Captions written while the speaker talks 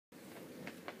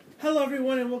Hello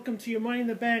everyone and welcome to your Money in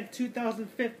the Bank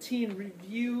 2015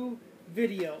 review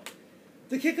video.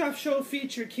 The kickoff show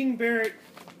featured King Barrett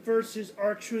versus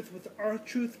R-Truth, with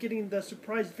R-Truth getting the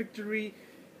surprise victory,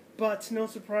 but no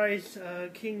surprise,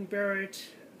 King Barrett,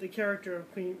 the character of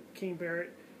King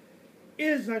Barrett,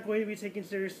 is not going to be taken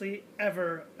seriously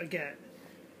ever again.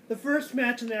 The first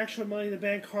match in the actual Money in the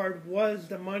Bank card was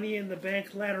the Money in the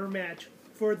Bank ladder match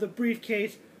for the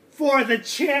briefcase for the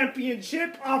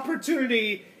championship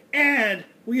opportunity. And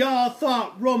we all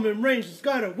thought Roman Reigns was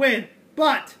going to win,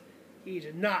 but he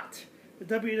did not.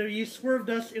 The WWE swerved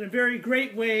us in a very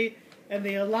great way, and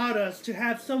they allowed us to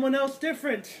have someone else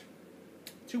different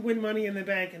to win Money in the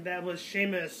Bank, and that was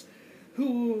Sheamus,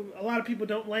 who a lot of people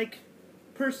don't like.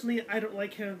 Personally, I don't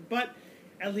like him, but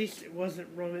at least it wasn't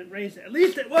Roman Reigns. At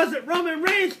least it wasn't Roman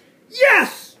Reigns!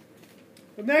 Yes!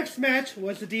 The next match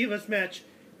was the Divas match.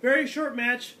 Very short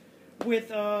match, with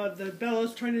the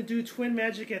Bellas trying to do twin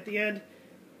magic at the end,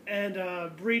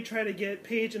 and Brie tried to get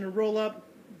Paige in a roll-up,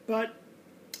 but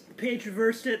Paige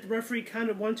reversed it. The referee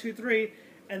counted 1, 2, 3,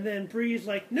 and then Brie's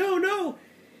like, no,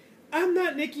 I'm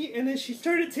not Nikki, and then she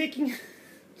started taking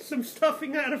some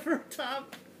stuffing out of her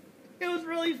top. It was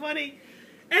really funny.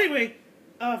 Anyway,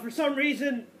 for some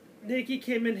reason, Nikki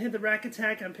came in and hit the rack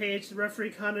attack on Paige. The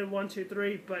referee counted 1, 2,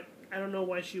 3, but I don't know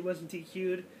why she wasn't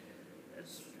DQ'd.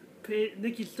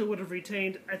 Nikki still would have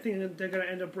retained. I think that they're going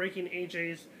to end up breaking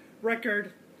AJ's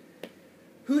record.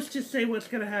 Who's to say what's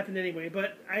going to happen anyway?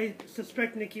 But I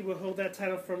suspect Nikki will hold that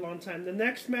title for a long time. The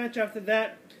next match after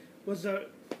that was a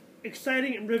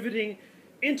exciting and riveting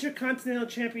Intercontinental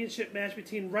Championship match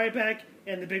between Ryback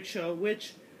and The Big Show,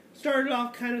 which started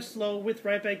off kind of slow with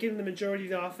Ryback getting the majority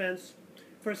of the offense.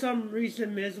 For some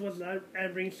reason, Miz was not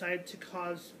at ringside to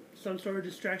cause some sort of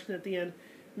distraction at the end.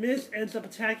 Miz ends up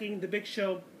attacking The Big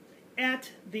Show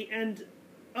at the end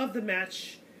of the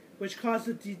match, which caused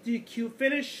the DQ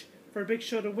finish for Big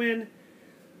Show to win.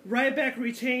 Ryback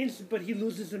retains, but he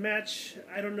loses the match.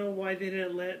 I don't know why they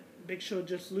didn't let Big Show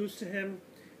just lose to him,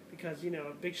 because, you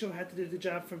know, Big Show had to do the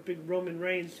job for Big Roman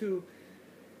Reigns, who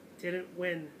didn't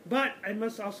win. But I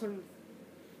must also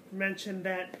mention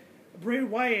that Bray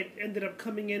Wyatt ended up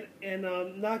coming in and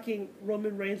knocking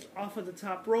Roman Reigns off of the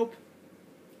top rope,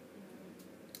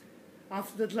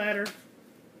 off the ladder,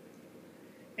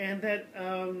 and that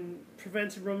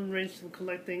prevents Roman Reigns from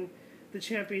collecting the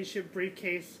championship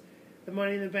briefcase, the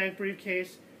Money in the Bank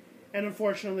briefcase. And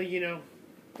unfortunately, you know,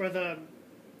 for the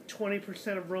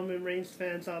 20% of Roman Reigns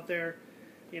fans out there,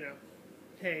 you know,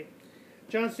 hey,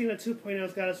 John Cena 2.0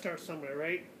 has got to start somewhere,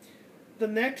 right? The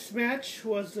next match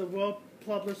was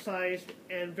well-publicized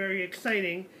and very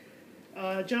exciting.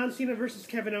 John Cena versus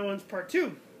Kevin Owens Part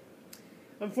 2.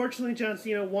 Unfortunately, John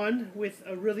Cena won with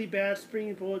a really bad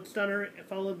springing bullet stunner,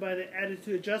 followed by the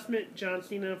attitude adjustment. John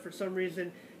Cena, for some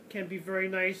reason, can be very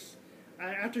nice.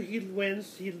 After he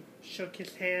wins, he shook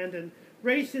his hand and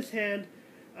raised his hand.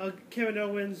 Kevin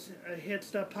Owens hits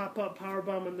the pop-up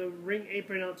powerbomb on the ring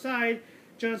apron outside.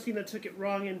 John Cena took it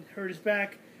wrong and hurt his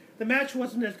back. The match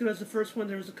wasn't as good as the first one.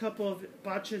 There was a couple of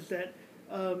botches that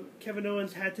Kevin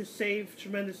Owens had to save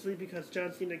tremendously because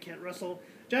John Cena can't wrestle.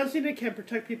 John Cena can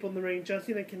protect people in the ring. John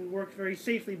Cena can work very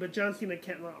safely, but John Cena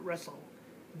cannot wrestle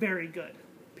very good.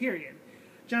 Period.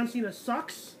 John Cena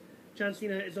sucks. John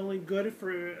Cena is only good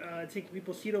for taking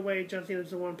people's seat away. John Cena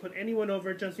doesn't want to put anyone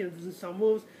over. John Cena doesn't sell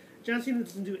moves. John Cena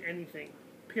doesn't do anything.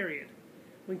 Period.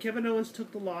 When Kevin Owens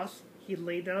took the loss, he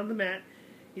laid down on the mat.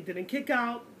 He didn't kick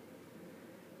out.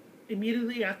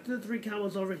 Immediately after the 3 count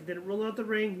was over, he didn't roll out the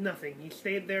ring, nothing. He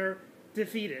stayed there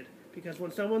defeated. Because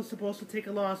when someone's supposed to take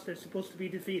a loss, they're supposed to be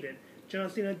defeated. John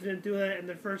Cena didn't do that in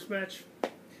their first match.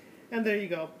 And there you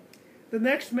go. The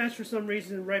next match, for some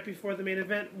reason, right before the main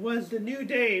event, was the New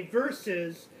Day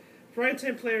versus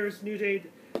Primetime Players. New Day,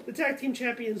 the tag team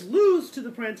champions, lose to the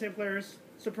Primetime Players.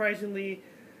 Surprisingly,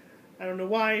 I don't know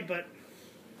why, but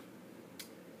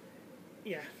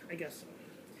yeah, I guess so.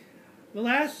 The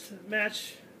last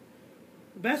match,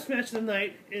 the best match of the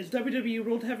night, is WWE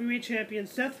World Heavyweight Champion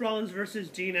Seth Rollins versus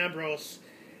Dean Ambrose.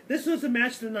 This was the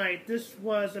match of the night. This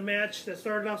was a match that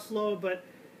started off slow, but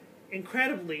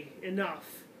incredibly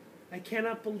enough. I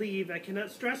cannot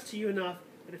stress to you enough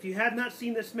that if you have not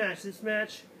seen this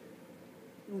match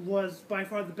was by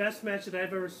far the best match that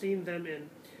I've ever seen them in.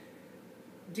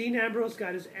 Dean Ambrose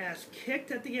got his ass kicked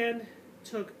at the end,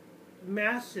 took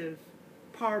massive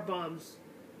power bombs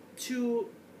to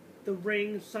the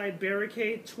ring side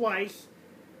barricade twice,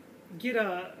 get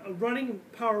a running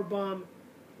power bomb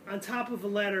on top of a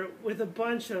ladder with a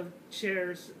bunch of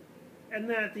chairs, and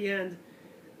then at the end,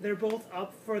 they're both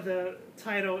up for the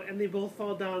title, and they both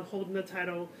fall down holding the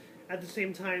title at the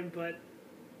same time, but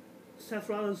Seth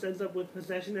Rollins ends up with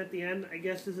possession at the end. I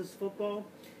guess this is football,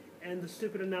 and the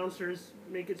stupid announcers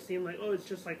make it seem like, oh, it's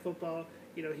just like football.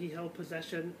 You know, he held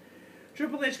possession.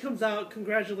 Triple H comes out,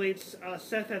 congratulates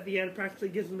Seth at the end, practically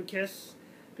gives him a kiss,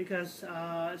 because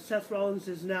Seth Rollins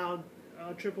is now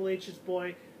Triple H's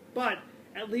boy. But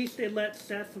at least they let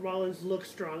Seth Rollins look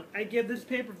strong. I give this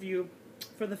pay-per-view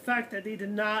for the fact that they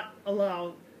did not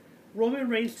allow Roman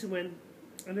Reigns to win,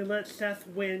 and they let Seth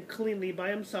win cleanly by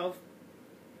himself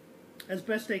as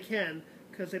best they can,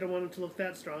 because they don't want him to look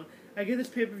that strong. I give this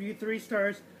pay-per-view 3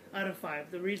 stars out of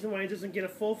 5. The reason why it doesn't get a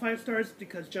full 5 stars is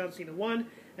because John Cena won,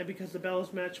 and because the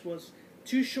Bellas match was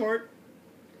too short,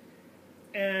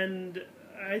 and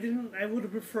I would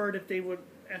have preferred if they would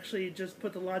actually just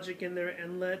put the logic in there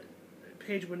and let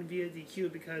Paige win via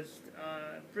DQ, because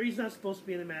Bree's not supposed to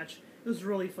be in the match. It was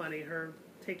really funny, her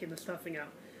taking the stuffing out.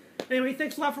 Anyway,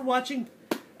 thanks a lot for watching.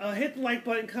 Hit the like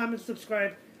button, comment,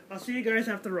 subscribe. I'll see you guys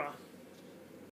after Raw.